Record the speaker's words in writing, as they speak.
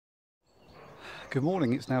Good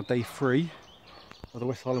morning, it's now day 3 of the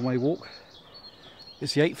West Highland Way walk.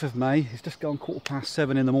 It's the 8th of May, it's just gone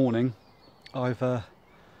 7:15 in the morning. I've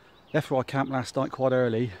left where I camped last night quite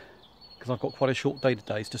early because I've got quite a short day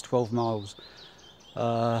today, it's just 12 miles.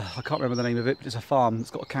 I can't remember the name of it, but it's a farm,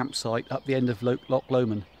 it's got a campsite up the end of Loch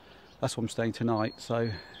Lomond. That's where I'm staying tonight, so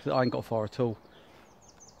I ain't got far at all.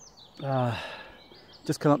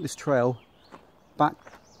 Just come up this trail, back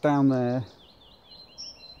down there.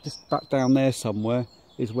 Just back down there somewhere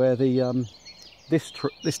is where the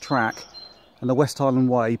this track and the West Highland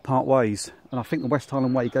Way part ways, and I think the West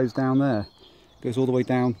Highland Way goes down there, goes all the way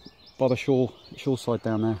down by the shore side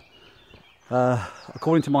down there.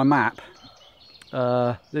 According to my map,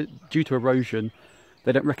 due to erosion,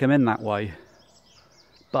 they don't recommend that way.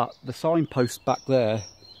 But the signpost back there,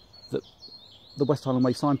 the West Highland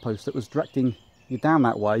Way signpost that was directing you down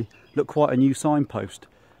that way, looked quite a new signpost.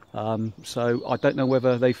 So I don't know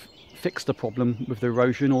whether they've fixed the problem with the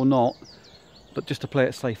erosion or not, but just to play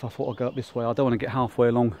it safe I thought I'd go up this way. I don't want to get halfway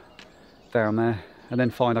along down there and then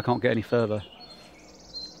find I can't get any further.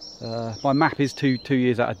 My map is two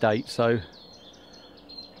years out of date, so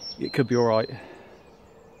it could be alright.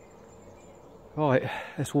 Right,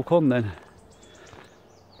 let's walk on then.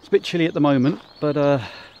 It's a bit chilly at the moment, but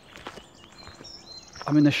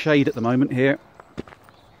I'm in the shade at the moment here.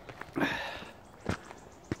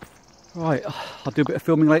 Right, I'll do a bit of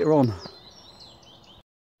filming later on.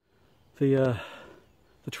 The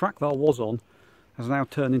track that I was on has now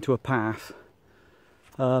turned into a path,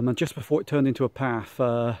 and just before it turned into a path,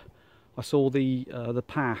 I saw the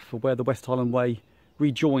path for where the West Highland Way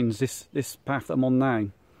rejoins this path that I'm on now.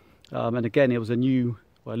 And again, it was a new,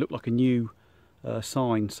 well, it looked like a new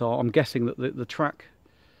sign. So I'm guessing that the track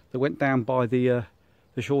that went down by the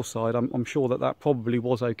shore side, I'm sure that probably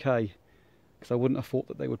was okay. Because I wouldn't have thought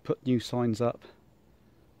that they would put new signs up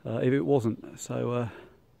if it wasn't. So,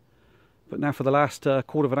 but now for the last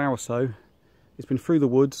quarter of an hour or so, it's been through the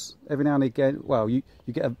woods. Every now and again, well, you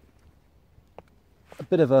get a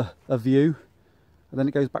bit of a view, and then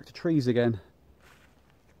it goes back to trees again.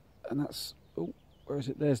 And that's, oh, where is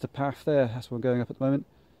it? There's the path there. That's where I'm going up at the moment.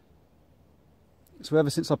 So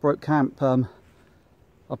ever since I broke camp,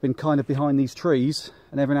 I've been kind of behind these trees,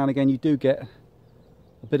 and every now and again you do get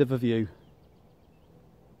a bit of a view.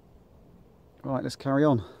 Right, let's carry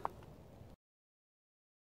on.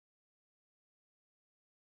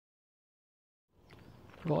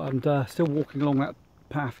 Right, I'm still walking along that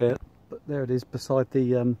path here, but there it is beside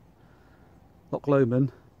the Loch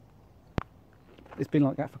Lomond. It's been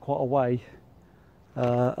like that for quite a way.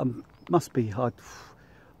 Must be, I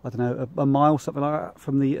don't know, a mile, something like that,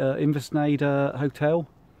 from the Inverarnan hotel.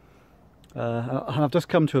 And I've just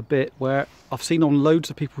come to a bit where I've seen on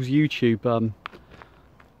loads of people's YouTube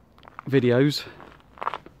videos,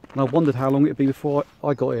 and I wondered how long it'd be before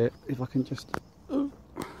I got here. If I can just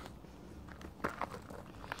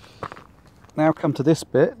now come to this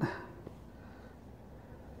bit.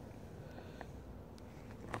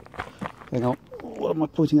 Hang on, what am I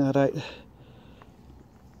pointing that out?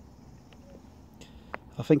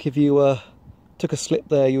 I think if you took a slip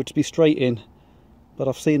there, you would be straight in, but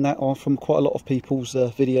I've seen that on from quite a lot of people's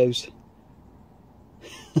videos.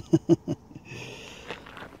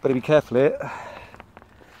 Better be careful here.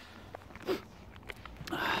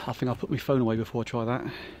 I think I'll put my phone away before I try that.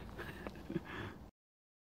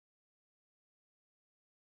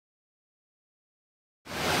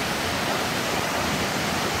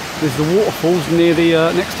 There's the waterfalls near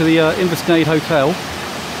the next to the Inverarnan hotel.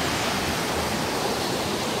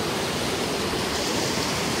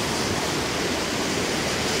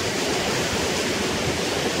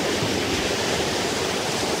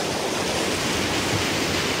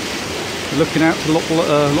 Looking out to Loch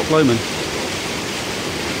Lomond.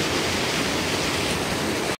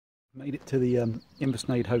 Made it to the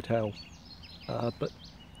Inverarnan hotel, but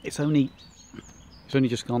it's only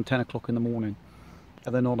just gone 10 o'clock in the morning,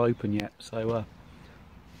 and they're not open yet. So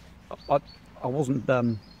I wasn't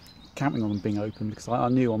counting on them being open because I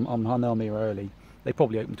know I'm here early. They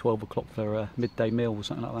probably open 12 o'clock for a midday meal or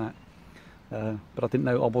something like that. But I didn't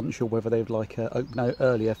know, I wasn't sure whether they'd like open out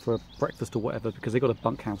earlier for breakfast or whatever, because they've got a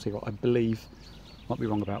bunkhouse here, I believe. Might be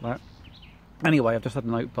wrong about that. Anyway, I've just had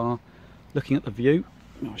an oat bar, looking at the view.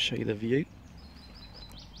 I'll show you the view.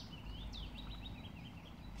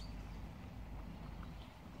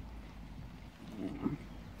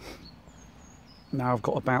 Now I've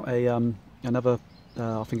got about another,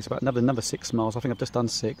 I think it's about another 6 miles. I think I've just done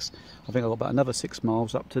 6. I think I've got about another 6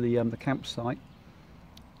 miles up to the campsite,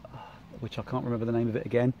 which I can't remember the name of it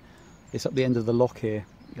again. It's up the end of the loch here.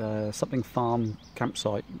 something farm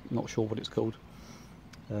campsite, not sure what it's called.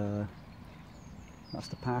 That's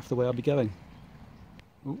the path, the way I'll be going.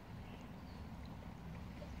 Ooh.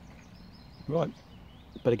 Right,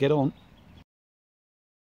 better get on.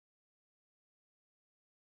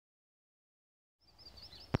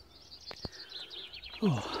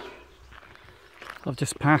 Oh. I've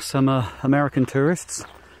just passed some American tourists.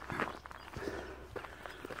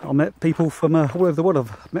 I met people from all over the world.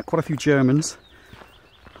 I've met quite a few Germans.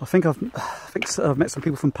 I think I've met some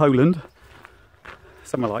people from Poland.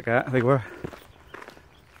 Somewhere like that, they were.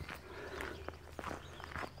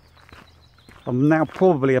 I'm now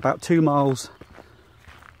probably about 2 miles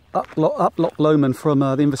up Loch Lomond from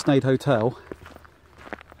the Inverarnan Hotel,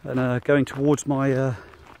 and going towards my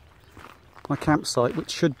my campsite,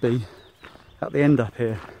 which should be at the end up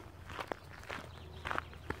here.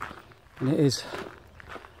 And it is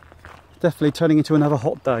definitely turning into another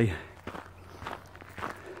hot day.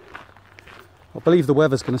 I believe the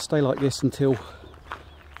weather's going to stay like this until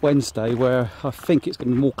Wednesday, where I think it's going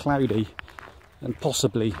to be more cloudy and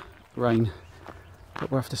possibly rain,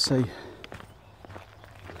 but we'll have to see.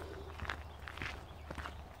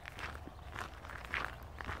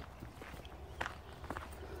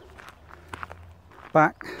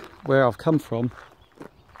 Back where I've come from,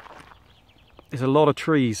 there's a lot of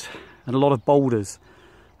trees and a lot of boulders.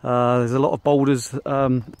 There's a lot of boulders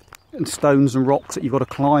and stones and rocks that you've got to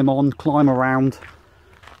climb on, climb around.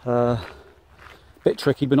 Bit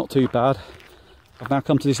tricky, but not too bad. I've now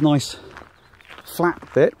come to this nice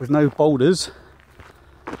flat bit with no boulders.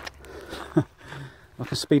 I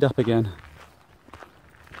can speed up again.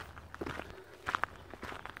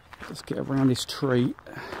 Let's get around this tree,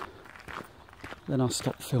 then I'll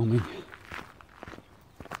stop filming.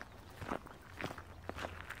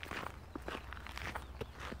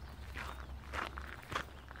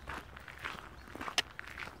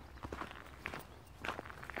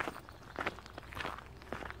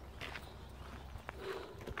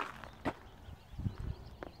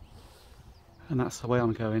 And that's the way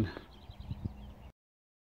I'm going.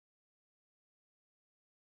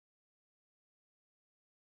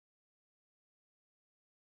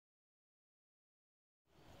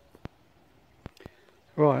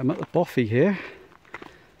 Right, I'm at the Bothy here.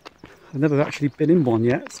 I've never actually been in one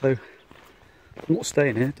yet, so I'm not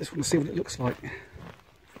staying here. Just want to see what it looks like.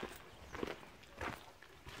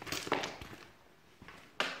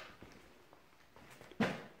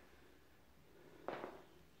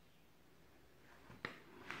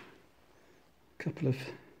 Couple of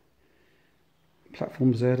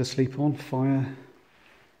platforms there to sleep on, fire,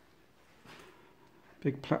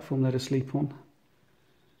 big platform there to sleep on,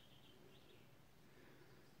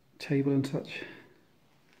 table and such.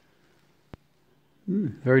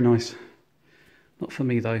 Very nice. Not for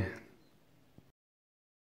me though.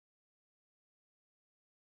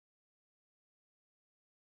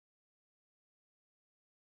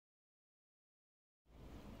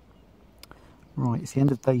 Right, it's the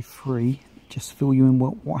end of day 3. Just fill you in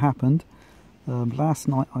what happened. Last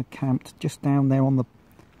night I camped just down there on the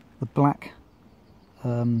black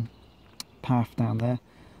path down there.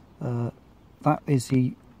 That is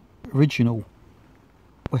the original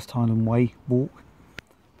West Highland Way walk,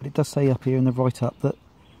 but it does say up here in the write up that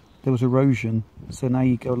there was erosion, so now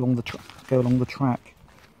you go along the track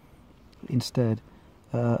instead.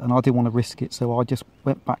 And I didn't want to risk it, so I just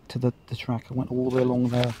went back to the track. I went all the way along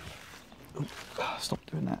there. Ooh, stop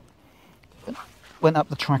doing that. Went up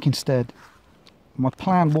the track instead. My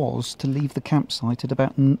plan was to leave the campsite at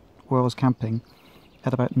about where I was camping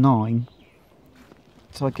at about 9,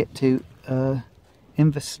 so I get to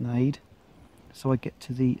Inverarnan, so I get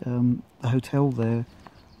to the hotel there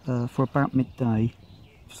for about midday,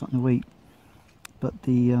 for something to eat. But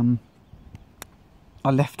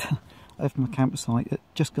I left my campsite at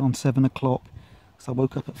just gone 7 o'clock, so I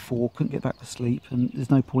woke up at 4, couldn't get back to sleep, and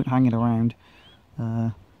there's no point hanging around.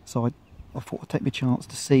 So I thought I'd take my chance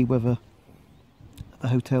to see whether the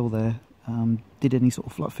hotel there did any sort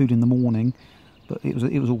of like food in the morning, but it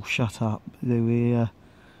was all shut up. There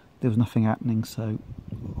was nothing happening, so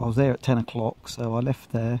I was there at 10 o'clock, so I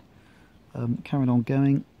left there, carried on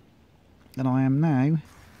going, and I am now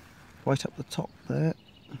right up the top there.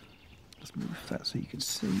 Let's move that so you can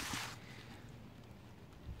see.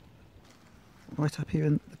 Right up here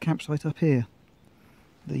in the campsite up here,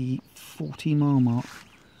 the 40-mile mark.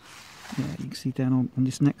 Yeah, you can see down on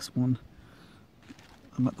this next one,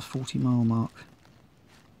 I'm at the 40-mile mark.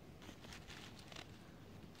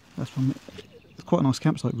 That's one. It's quite a nice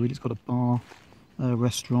campsite really. It's got a bar, a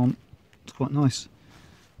restaurant. It's quite nice.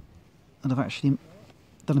 And I've actually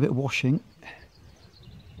done a bit of washing.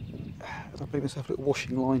 I've made myself a little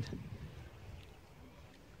washing line.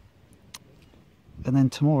 and then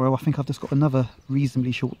tomorrow I think I've just got another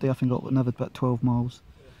reasonably short day. I think I've got another about 12 miles.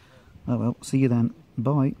 Oh well, see you then.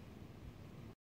 Bye.